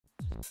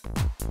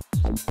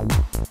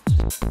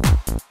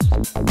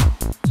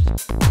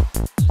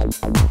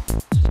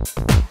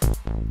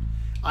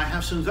I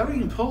have some very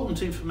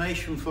important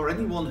information for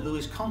anyone who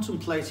is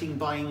contemplating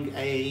buying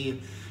a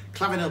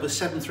Clavinova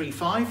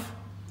 735,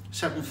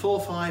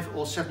 745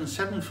 or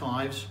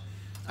 775s,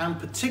 and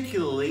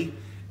particularly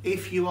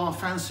if you are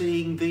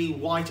fancying the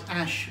white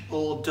ash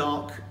or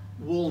dark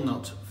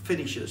walnut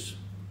finishes.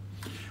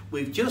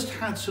 We've just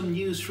had some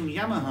news from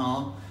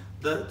Yamaha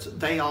that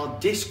they are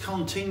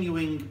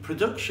discontinuing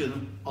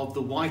production of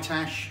the white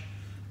ash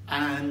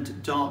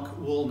and dark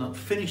walnut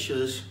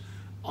finishes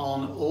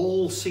on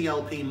all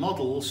CLP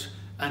models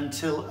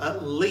until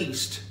at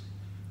least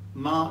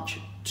March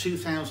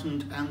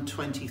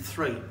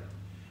 2023.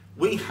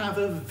 We have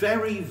a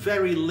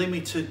very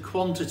limited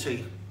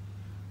quantity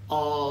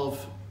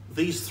of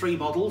these three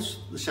models,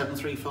 the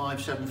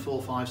 735,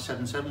 745,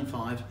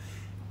 775,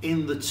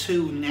 in the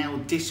two now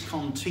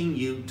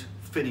discontinued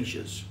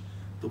finishes,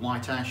 the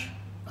white ash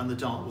and the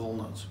dark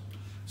walnut.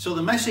 So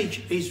the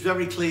message is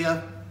very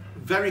clear,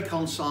 very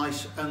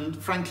concise, and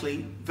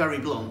frankly very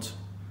blunt.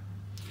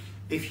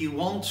 If you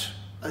want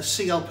a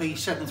CLP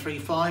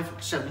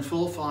 735,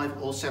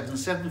 745 or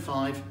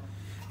 775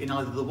 in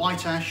either the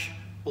white ash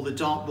or the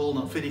dark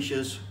walnut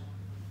finishes,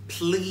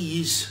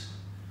 please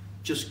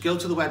just go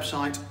to the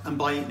website and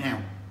buy it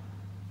now.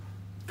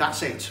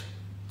 That's it.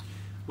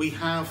 We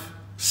have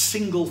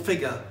single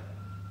figure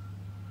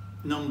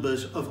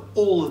numbers of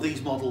all of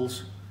these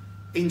models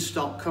in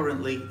stock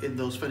currently in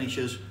those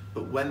finishes,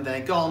 but when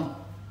they're gone,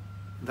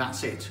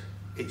 that's it.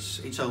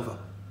 It's over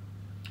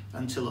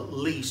until at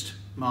least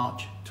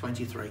March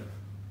 23.